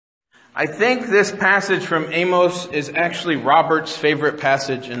I think this passage from Amos is actually Robert's favorite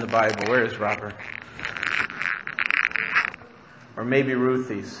passage in the Bible. Where is Robert? Or maybe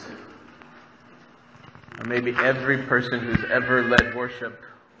Ruthie's. Or maybe every person who's ever led worship.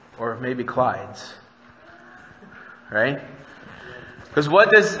 Or maybe Clyde's. Right? Because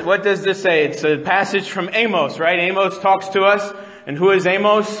what does this say? It's a passage from Amos, right? Amos talks to us. And who is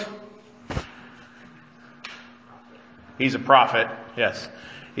Amos? He's a prophet, yes.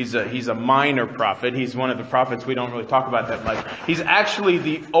 He's a minor prophet. He's one of the prophets we don't really talk about that much. He's actually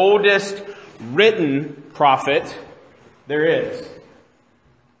the oldest written prophet there is.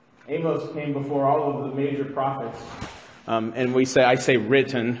 Amos came before all of the major prophets. And I say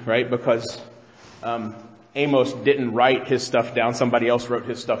written, right? Because Amos didn't write his stuff down. Somebody else wrote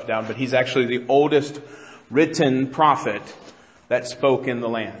his stuff down. But he's actually the oldest written prophet that spoke in the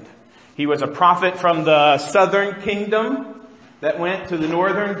land. He was a prophet from the southern kingdom that went to the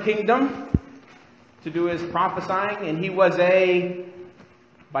northern kingdom to do his prophesying. And he was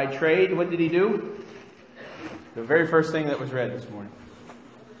by trade, what did he do? The very first thing that was read this morning.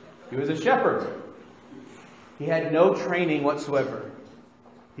 He was a shepherd. He had no training whatsoever.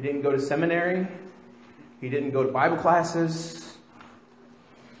 He didn't go to seminary. He didn't go to Bible classes.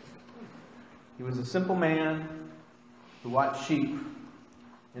 He was a simple man who watched sheep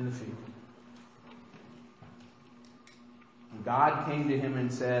in the field. And God came to him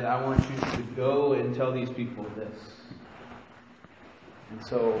and said, I want you to go and tell these people this. And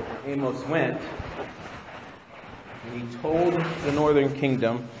so Amos went, and he told the northern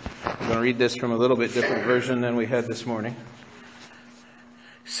kingdom, I'm going to read this from a little bit different version than we had this morning.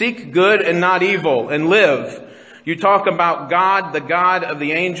 Seek good and not evil, and live. You talk about God, the God of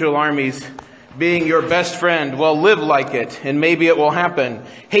the angel armies, being your best friend. Well, live like it, and maybe it will happen.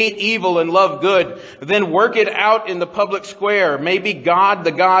 Hate evil and love good. Then work it out in the public square. Maybe God,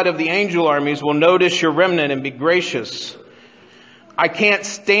 the God of the angel armies, will notice your remnant and be gracious. I can't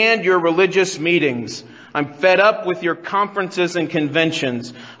stand your religious meetings. I'm fed up with your conferences and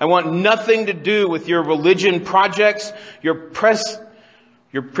conventions. I want nothing to do with your religion projects, your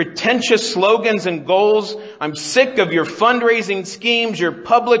pretentious slogans and goals. I'm sick of your fundraising schemes, your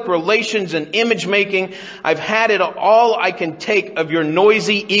public relations and image making. I've had it all I can take of your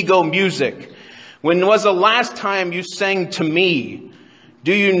noisy ego music. When was the last time you sang to me?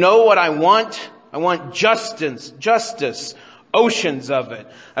 Do you know what I want? I want justice, oceans of it.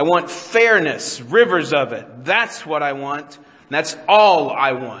 I want fairness, rivers of it. That's what I want. And that's all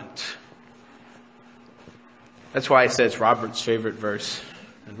I want. That's why I say it's Robert's favorite verse.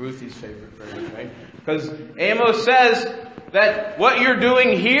 And Ruthie's favorite verse, right? Because Amos says that what you're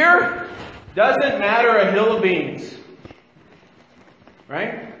doing here doesn't matter a hill of beans.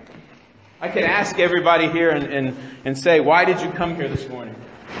 Right? I could ask everybody here and say, why did you come here this morning?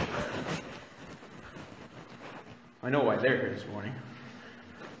 I know why they're here this morning,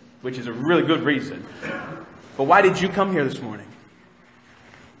 which is a really good reason. But why did you come here this morning?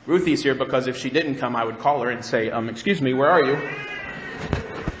 Ruthie's here because if she didn't come, I would call her and say, excuse me, where are you?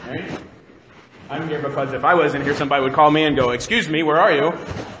 Right? I'm here because if I wasn't here, somebody would call me and go, excuse me, where are you?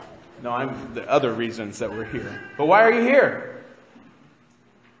 No, I'm the other reasons that we're here. But why are you here?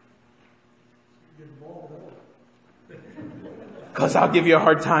 Because I'll give you a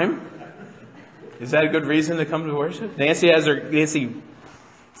hard time. Is that a good reason to come to worship? Nancy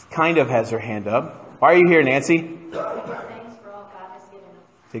kind of has her hand up. Why are you here, Nancy? Thanks for all God has given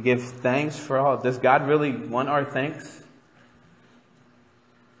us. To give thanks for all. Does God really want our thanks?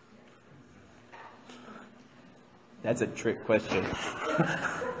 That's a trick question.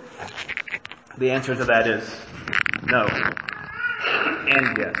 The answer to that is no.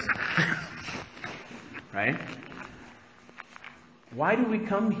 And yes. Right? Why do we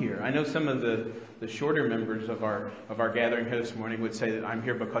come here? I know some of the shorter members of our gathering here this morning would say that I'm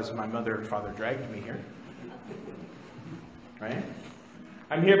here because my mother and father dragged me here. Right?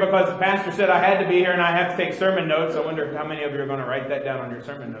 I'm here because the pastor said I had to be here and I have to take sermon notes. I wonder how many of you are going to write that down on your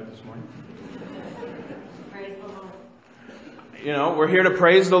sermon note this morning. Praise the Lord. You know, we're here to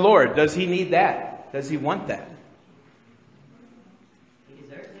praise the Lord. Does he need that? Does he want that? He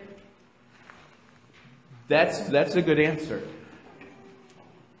deserves it. That's a good answer.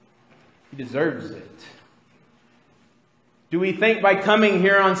 He deserves it. Do we think by coming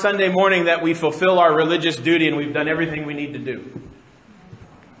here on Sunday morning that we fulfill our religious duty and we've done everything we need to do?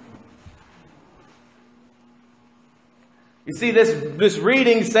 You see, this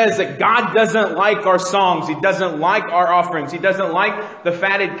reading says that God doesn't like our songs. He doesn't like our offerings. He doesn't like the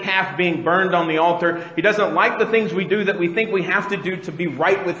fatted calf being burned on the altar. He doesn't like the things we do that we think we have to do to be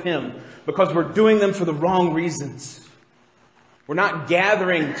right with Him because we're doing them for the wrong reasons. We're not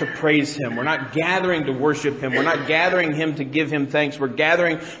gathering to praise Him. We're not gathering to worship Him. We're not gathering Him to give Him thanks. We're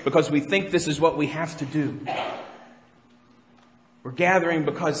gathering because we think this is what we have to do. We're gathering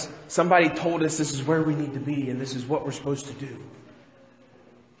because somebody told us this is where we need to be and this is what we're supposed to do.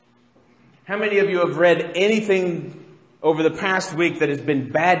 How many of you have read anything over the past week that has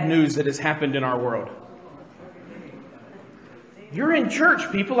been bad news that has happened in our world? You're in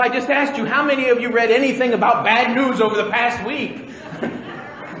church, people. I just asked you, how many of you read anything about bad news over the past week?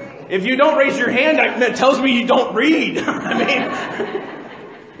 If you don't raise your hand, that tells me you don't read.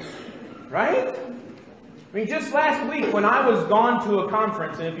 Right? I mean, just last week when I was gone to a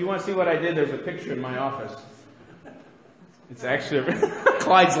conference, and if you want to see what I did, there's a picture in my office. It's actually,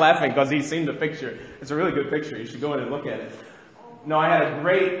 Clyde's laughing because he's seen the picture. It's a really good picture. You should go in and look at it. No, I had a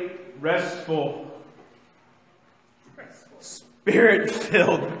great, restful,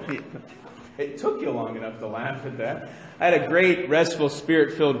 Spirit-filled, it took you long enough to laugh at that. I had a great, restful,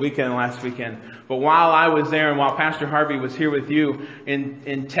 Spirit-filled weekend last weekend. But while I was there and while Pastor Harvey was here with you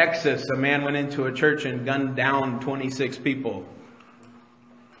in Texas, a man went into a church and gunned down 26 people.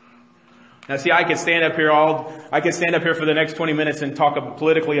 Now see, I could stand up here for the next 20 minutes and talk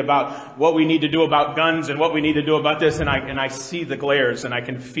politically about what we need to do about guns and what we need to do about this, and I see the glares and I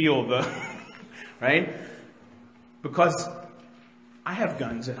can feel the, right? Because I have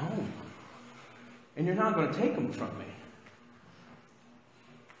guns at home. And you're not going to take them from me.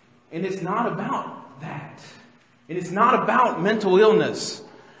 And it's not about that. And it's not about mental illness.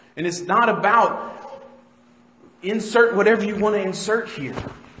 And it's not about insert whatever you want to insert here.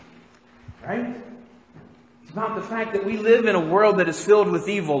 Right? It's about the fact that we live in a world that is filled with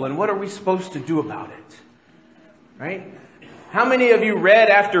evil. And what are we supposed to do about it? Right? How many of you read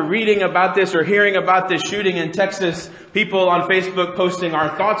after reading about this or hearing about this shooting in Texas, people on Facebook posting, "Our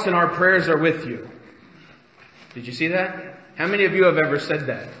thoughts and our prayers are with you"? Did you see that? How many of you have ever said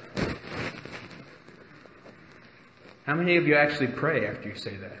that? How many of you actually pray after you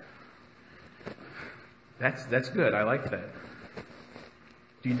say that? That's good. I like that.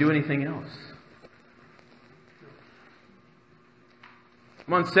 Do you do anything else?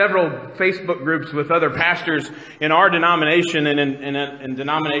 I'm on several Facebook groups with other pastors in our denomination and in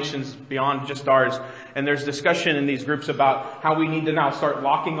denominations beyond just ours. And there's discussion in these groups about how we need to now start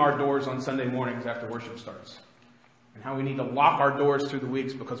locking our doors on Sunday mornings after worship starts. And how we need to lock our doors through the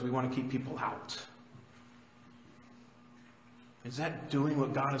weeks because we want to keep people out. Is that doing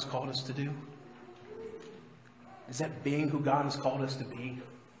what God has called us to do? Is that being who God has called us to be?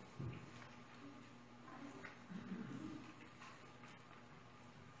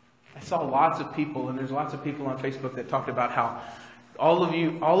 I saw lots of people, and there's lots of people on Facebook that talked about how all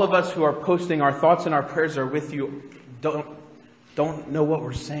of us who are posting our thoughts and our prayers are with you, don't know what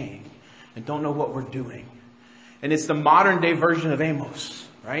we're saying and don't know what we're doing. And it's the modern day version of Amos,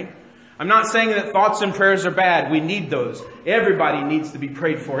 right? I'm not saying that thoughts and prayers are bad. We need those. Everybody needs to be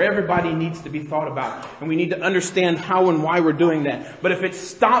prayed for. Everybody needs to be thought about. And we need to understand how and why we're doing that. But if it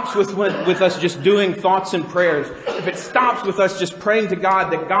stops with us just doing thoughts and prayers, if it stops with us just praying to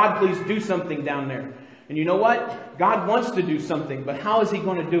God that God please do something down there. And you know what? God wants to do something, but how is He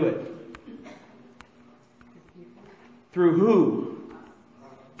going to do it? Through who?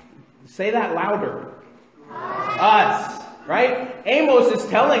 Say that louder. Us. Right? Amos is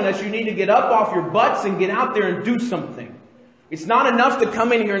telling us you need to get up off your butts and get out there and do something. It's not enough to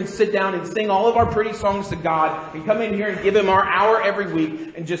come in here and sit down and sing all of our pretty songs to God and come in here and give Him our hour every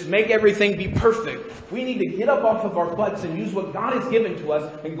week and just make everything be perfect. We need to get up off of our butts and use what God has given to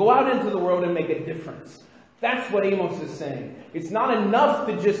us and go out into the world and make a difference. That's what Amos is saying. It's not enough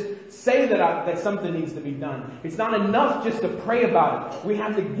to just say that something needs to be done. It's not enough just to pray about it. We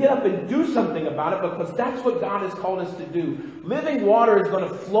have to get up and do something about it because that's what God has called us to do. Living water is going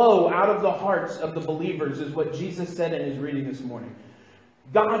to flow out of the hearts of the believers, is what Jesus said in His reading this morning.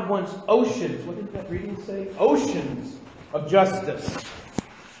 God wants oceans. What did that reading say? Oceans of justice.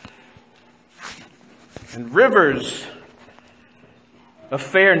 And rivers of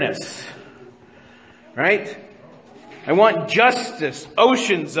fairness. Right? I want justice,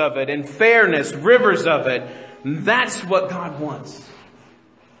 oceans of it, and fairness, rivers of it. And that's what God wants.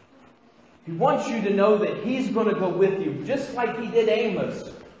 He wants you to know that He's going to go with you, just like He did Amos,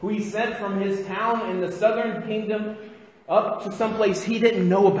 who He sent from his town in the southern kingdom up to someplace he didn't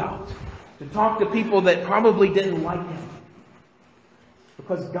know about, to talk to people that probably didn't like him.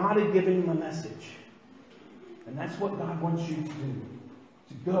 Because God had given him a message. And that's what God wants you to do.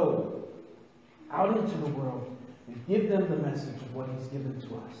 To go out into the world and give them the message of what He's given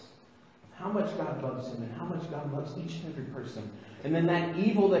to us. How much God loves them and how much God loves each and every person. And then that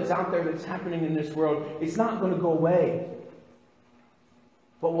evil that's out there that's happening in this world, it's not going to go away.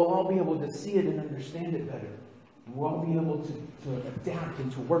 But we'll all be able to see it and understand it better. And we'll all be able to adapt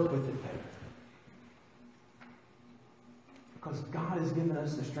and to work with it better. Because God has given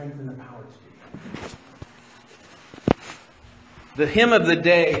us the strength and the power to do that. The hymn of the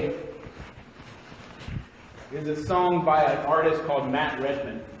day is a song by an artist called Matt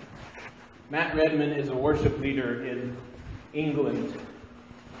Redman. Matt Redman is a worship leader in England.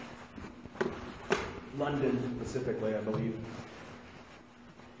 London specifically, I believe.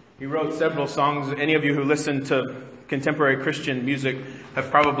 He wrote several songs. Any of you who listen to contemporary Christian music have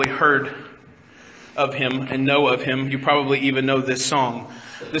probably heard of him and know of him. You probably even know this song.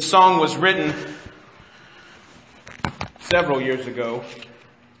 This song was written several years ago.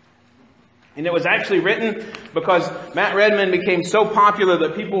 And it was actually written because Matt Redman became so popular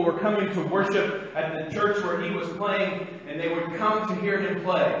that people were coming to worship at the church where he was playing, and they would come to hear him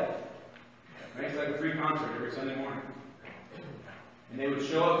play. Right? It's like a free concert every Sunday morning. And they would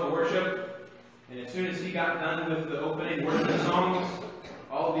show up for worship, and as soon as he got done with the opening worship songs,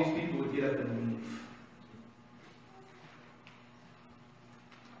 all of these people would get up and leave.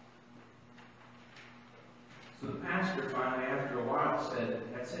 So the pastor finally, after a while, said,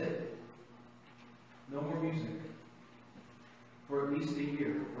 "That's it. No more music. For at least a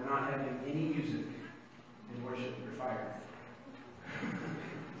year. We're not having any music in worship. You're fired."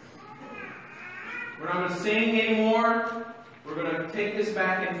 We're not going to sing anymore. We're going to take this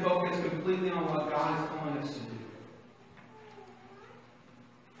back and focus completely on what God is calling us to do.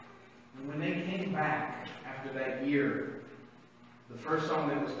 And when they came back after that year, the first song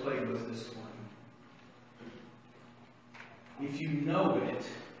that was played was this one. If you know it,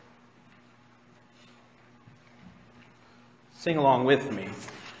 sing along with me.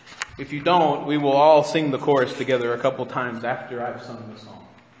 If you don't, we will all sing the chorus together a couple times after I've sung the song.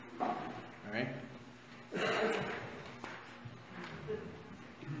 All right?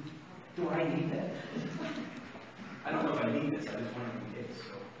 Do I need that? I don't know if I need this. I just want to be case.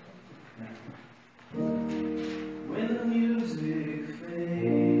 So. When the music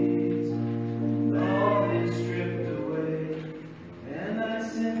fades, and all is stripped away, and I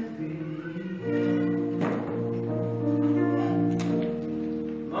simply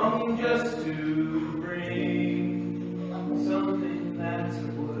longing just to bring something that's a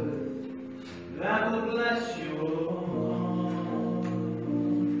word that will bless your heart.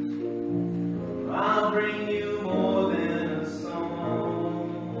 I'll bring you more than a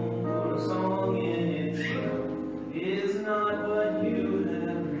song, for a song in itself is not what you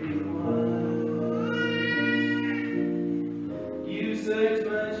have required. You search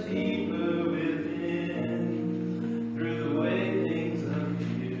much deeper within, through the way things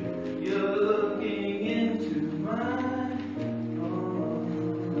appear. You're looking into my heart.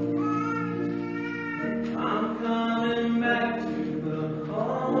 I'm coming back to the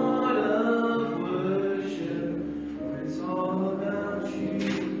heart of worship. It's all about you.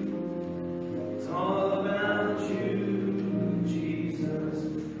 It's all about you, Jesus.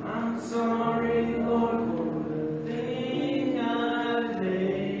 I'm sorry, Lord, for the thing I've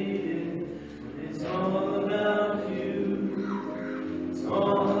made. It's all about you. It's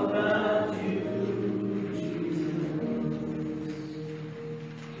all about you, Jesus.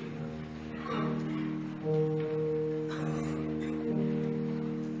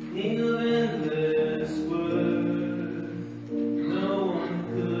 King of endless worth, no one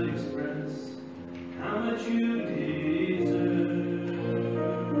could express how much you deserve.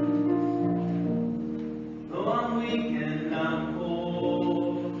 Though I'm weak and I'm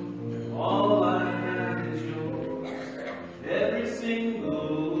poor, all I have is yours. Every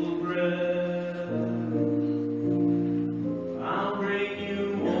single breath, I'll bring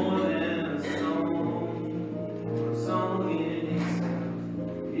you more than a song, for a song in itself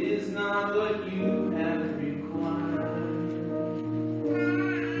is not what you have required.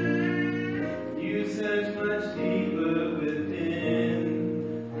 You search much deeper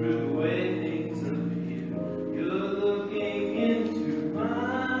within, through the way things appear. You're looking into my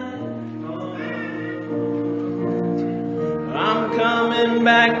heart. I'm coming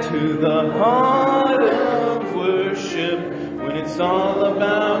back to the heart of worship when it's all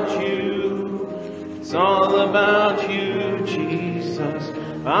about you. It's all about you, Jesus.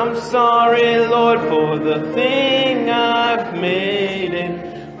 I'm sorry, Lord, for the thing I've made it.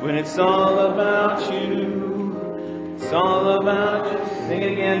 When it's all about you, it's all about you. Sing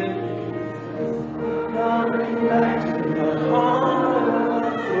it again. Coming back to the heart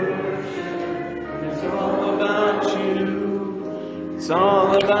of worship. It's all about you. It's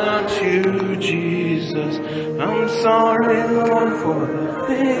all about you, Jesus. I'm sorry, Lord, for the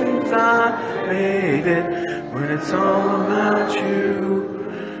things I made it. When it's all about you.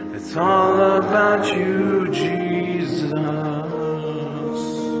 It's all about you, Jesus.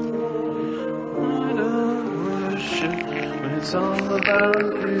 What a worship when it's all about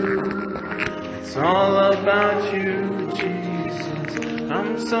you. It's all about you, Jesus.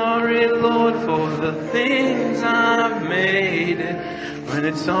 I'm sorry, Lord, for the things I've made. When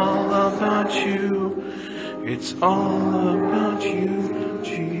it's all about you, it's all about you,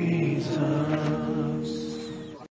 Jesus.